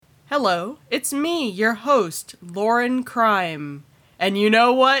Hello, it's me, your host, Lauren Crime. And you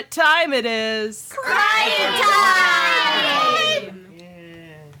know what time it is? Crime time!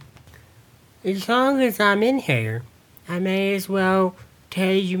 As long as I'm in here, I may as well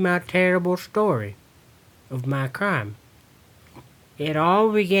tell you my terrible story of my crime. It all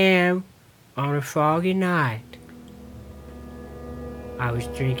began on a foggy night. I was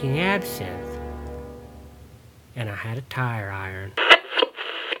drinking absinthe, and I had a tire iron.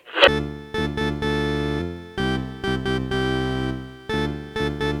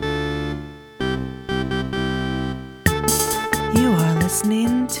 You are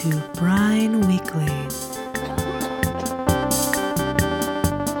listening to Brine Weekly.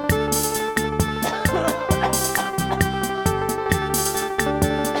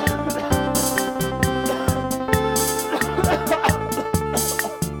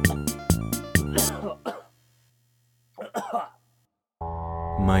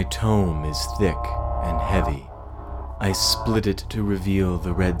 My tome is thick and heavy. I split it to reveal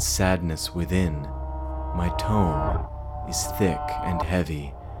the red sadness within. My tome is thick and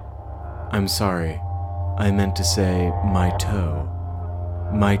heavy. I'm sorry, I meant to say my toe.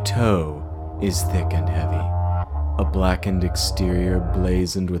 My toe is thick and heavy. A blackened exterior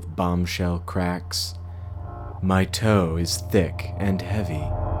blazoned with bombshell cracks. My toe is thick and heavy.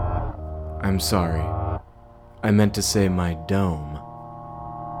 I'm sorry, I meant to say my dome.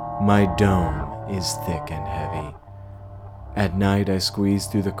 My dome is thick and heavy. At night I squeeze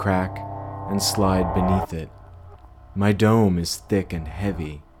through the crack and slide beneath it. My dome is thick and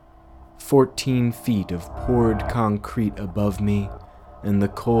heavy. 14 feet of poured concrete above me, and the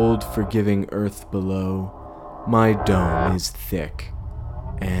cold, forgiving earth below. My dome is thick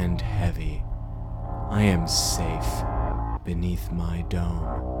and heavy. I am safe beneath my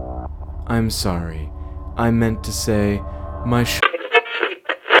dome. I'm sorry, I meant to say my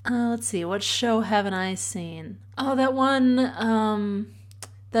Let's see, what show haven't I seen? Oh, that one,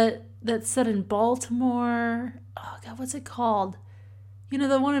 that's set in Baltimore. Oh, God, what's it called? You know,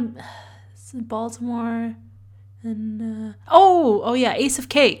 the one it's in Baltimore. And, oh, yeah, Ace of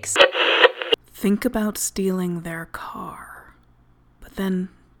Cakes. Think about stealing their car. But then,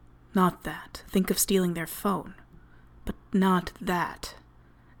 not that. Think of stealing their phone. But not that.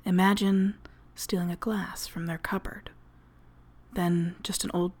 Imagine stealing a glass from their cupboard. Then just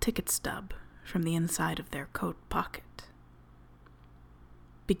an old ticket stub from the inside of their coat pocket.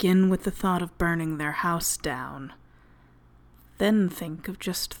 Begin with the thought of burning their house down. Then think of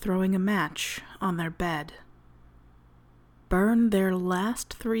just throwing a match on their bed. Burn their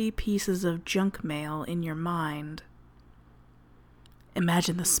last 3 pieces of junk mail in your mind.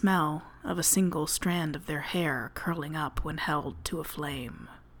 Imagine the smell of a single strand of their hair curling up when held to a flame.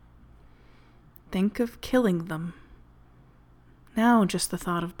 Think of killing them. Now just the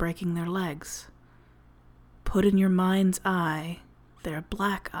thought of breaking their legs. Put in your mind's eye their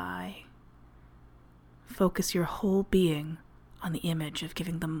black eye. Focus your whole being on the image of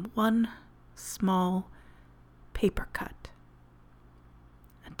giving them one small paper cut.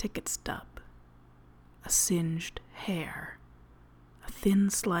 A ticket stub. A singed hair. A thin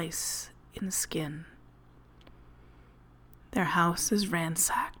slice in the skin. Their house is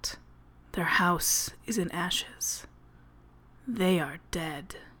ransacked. Their house is in ashes. They are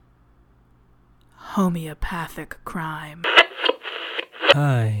dead. Homeopathic crime.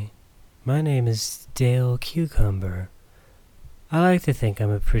 Hi, my name is Dale Cucumber. I like to think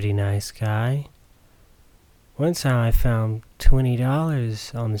I'm a pretty nice guy. One time I found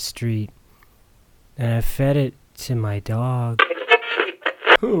 $20 on the street, and I fed it to my dog.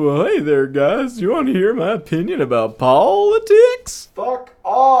 Well, hey there, guys. You want to hear my opinion about politics? Fuck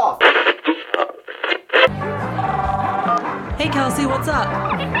off! Hey, Kelsey, what's up?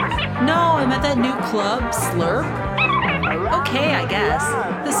 No, I'm at that new club, Flirt. Okay, I guess.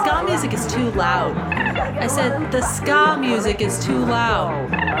 The ska music is too loud. I said, the ska music is too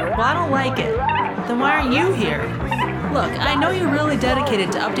loud. Well, I don't like it. Then why aren't you here? Look, I know you're really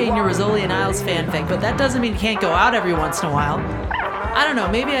dedicated to updating your Rizzoli and Isles fanfic, but that doesn't mean you can't go out every once in a while. I don't know,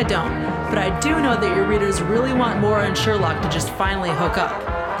 maybe I don't. But I do know that your readers really want Maura and Sherlock to just finally hook up.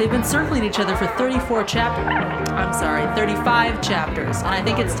 They've been circling each other for 35 chapters, and I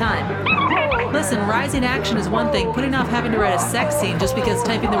think it's time. Listen, rising action is one thing. Putting off having to write a sex scene just because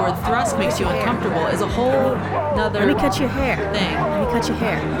typing the word thrust makes you uncomfortable is a whole nother Let me cut your hair. thing. Let me cut your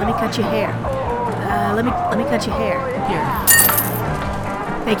hair. Let me cut your hair. Let me cut your hair. Here.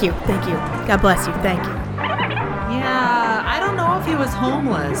 Thank you. God bless you. Thank you. Yeah, I don't know if he was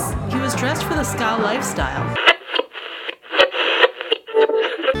homeless. He was dressed for the ska lifestyle.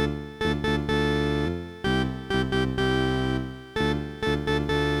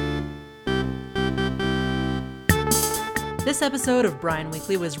 This episode of Brian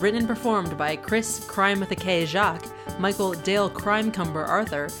Weekly was written and performed by Chris Crime with a K Jacques, Michael Dale Crime Cumber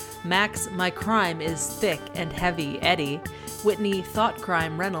Arthur, Max My Crime is Thick and Heavy Eddie, Whitney Thought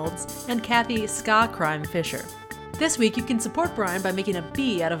Crime Reynolds, and Kathy Ska Crime Fisher. This week you can support Brian by making a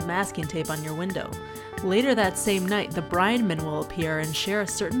bee out of masking tape on your window. Later that same night, the Brianman will appear and share a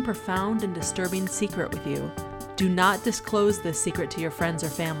certain profound and disturbing secret with you. Do not disclose this secret to your friends or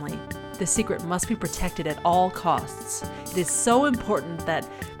family. The secret must be protected at all costs. It is so important that...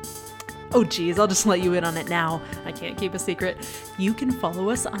 Oh geez, I'll just let you in on it now. I can't keep a secret. You can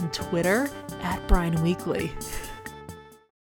follow us on Twitter @BrianWeekly.